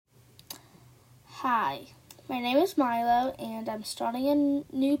Hi, my name is Milo, and I'm starting a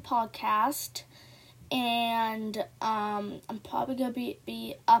new podcast, and I'm probably going to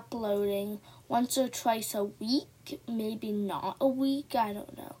be uploading once or twice a week, maybe not a week, I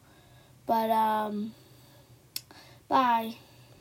don't know. But, bye.